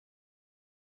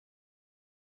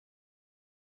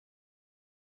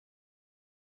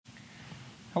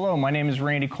Hello, my name is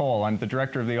Randy Cole. I'm the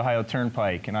director of the Ohio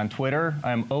Turnpike, and on Twitter,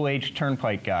 I'm OH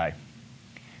Turnpike Guy.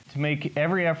 To make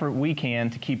every effort we can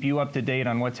to keep you up to date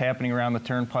on what's happening around the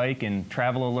Turnpike and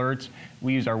travel alerts,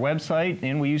 we use our website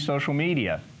and we use social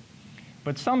media.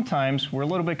 But sometimes we're a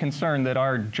little bit concerned that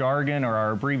our jargon or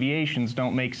our abbreviations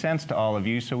don't make sense to all of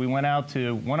you, so we went out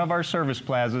to one of our service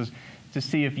plazas to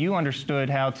see if you understood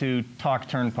how to talk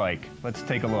Turnpike. Let's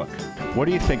take a look. What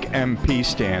do you think MP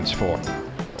stands for?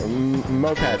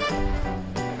 Moped.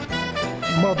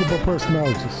 Multiple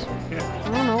personalities.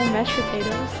 I don't know, mashed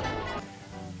potatoes.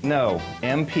 No,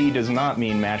 MP does not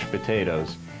mean mashed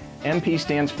potatoes. MP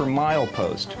stands for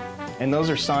milepost, and those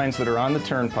are signs that are on the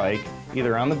Turnpike,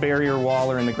 either on the barrier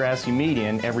wall or in the grassy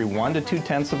median, every 1 to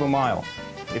 2/10 of a mile.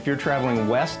 If you're traveling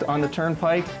west on the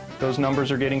Turnpike, those numbers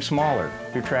are getting smaller.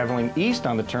 If you're traveling east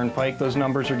on the Turnpike, those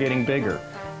numbers are getting bigger.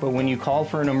 But when you call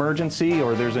for an emergency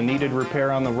or there's a needed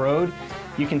repair on the road,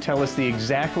 you can tell us the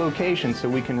exact location so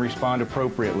we can respond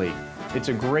appropriately. It's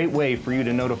a great way for you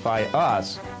to notify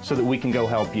us so that we can go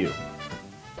help you.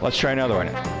 Let's try another one.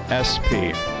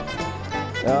 SP.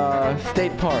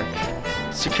 State Park.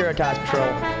 Securitas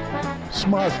Patrol.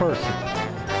 Smart person.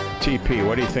 TP.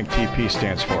 What do you think TP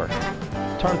stands for?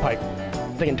 Turnpike.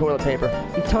 I'm thinking toilet paper.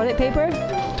 Toilet paper?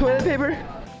 Toilet paper?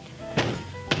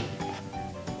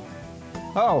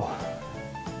 Oh,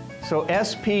 so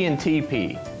SP and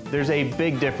TP, there's a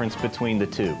big difference between the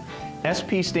two.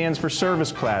 SP stands for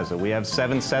Service Plaza. We have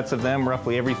 7 sets of them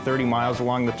roughly every 30 miles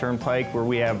along the Turnpike where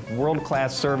we have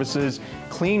world-class services,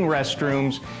 clean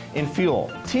restrooms, and fuel.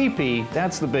 TP,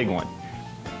 that's the big one.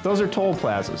 Those are toll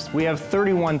plazas. We have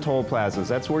 31 toll plazas.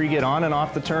 That's where you get on and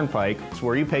off the Turnpike. It's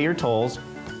where you pay your tolls.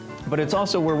 But it's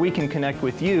also where we can connect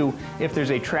with you if there's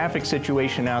a traffic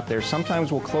situation out there.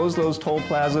 Sometimes we'll close those toll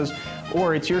plazas,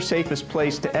 or it's your safest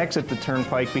place to exit the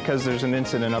Turnpike because there's an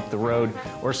incident up the road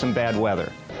or some bad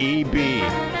weather. EB.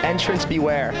 Entrance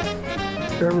beware.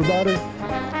 Everybody?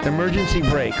 Emergency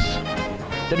brakes.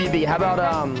 WB, how about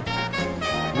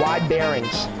wide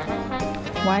bearings?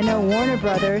 Why no Warner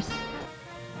Brothers?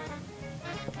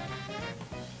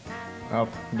 Oh,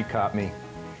 you caught me.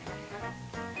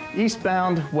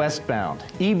 Eastbound, westbound,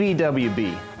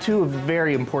 EBWB, 2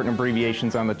 very important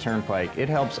abbreviations on the Turnpike. It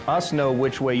helps us know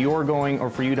which way you're going or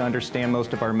for you to understand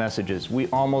most of our messages. We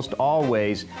almost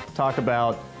always talk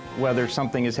about whether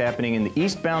something is happening in the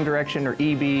eastbound direction or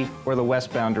EB or the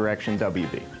westbound direction,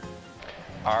 WB.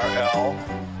 RL,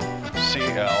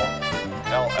 CL,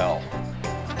 LL.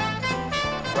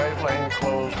 Right lane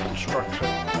closed construction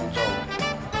zone.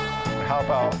 How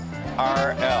about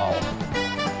RL?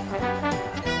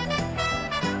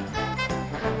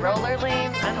 Roller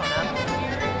lane? I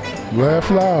don't know.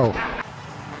 Laugh loud.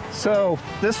 So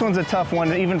this one's a tough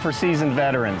one even for seasoned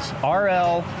veterans.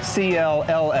 RL, CL,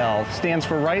 LL stands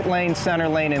for right lane, center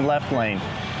lane, and left lane.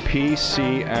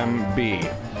 PCMB.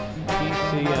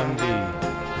 PCMB.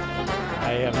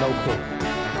 I have no clue.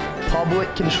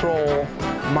 Public control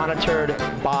monitored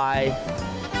by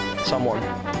someone.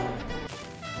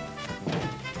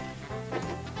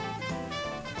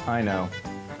 I know.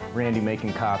 Randy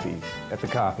making copies at the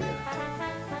copier.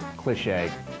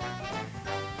 Cliché.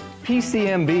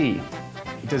 PCMB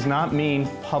does not mean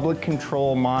public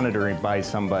control monitoring by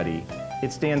somebody.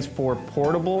 It stands for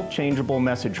Portable Changeable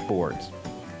Message Boards.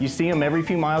 You see them every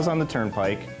few miles on the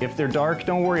Turnpike. If they're dark,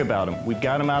 don't worry about them. We've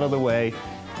got them out of the way.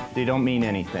 They don't mean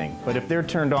anything. But if they're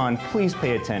turned on, please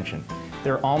pay attention.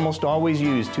 They're almost always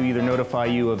used to either notify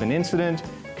you of an incident,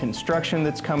 construction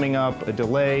that's coming up, a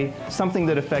delay, something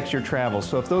that affects your travel.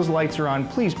 So if those lights are on,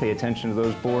 please pay attention to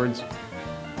those boards.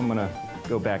 I'm gonna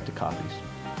go back to copies.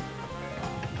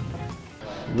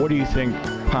 What do you think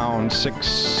pound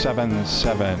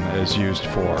 677 is used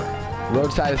for?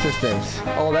 Roadside assistance.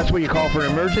 Oh, that's what you call for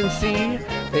an emergency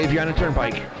if you're on a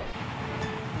Turnpike.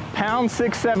 Pound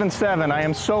 677, I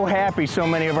am so happy so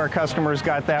many of our customers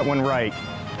got that one right.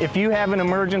 If you have an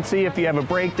emergency, if you have a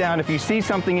breakdown, if you see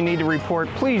something you need to report,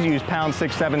 please use pound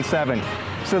 677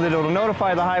 so that it'll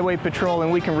notify the Highway Patrol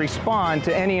and we can respond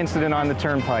to any incident on the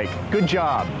Turnpike. Good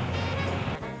job.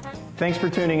 Thanks for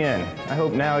tuning in. I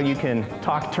hope now you can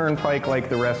talk Turnpike like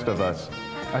the rest of us.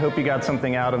 I hope you got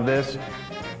something out of this.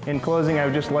 In closing, I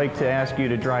would just like to ask you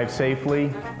to drive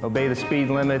safely, obey the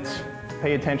speed limits,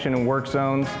 pay attention in work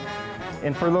zones,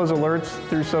 and for those alerts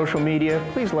through social media,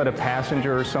 please let a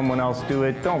passenger or someone else do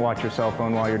it. Don't watch your cell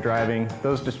phone while you're driving.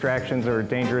 Those distractions are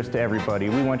dangerous to everybody.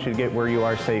 We want you to get where you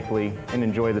are safely and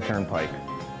enjoy the Turnpike.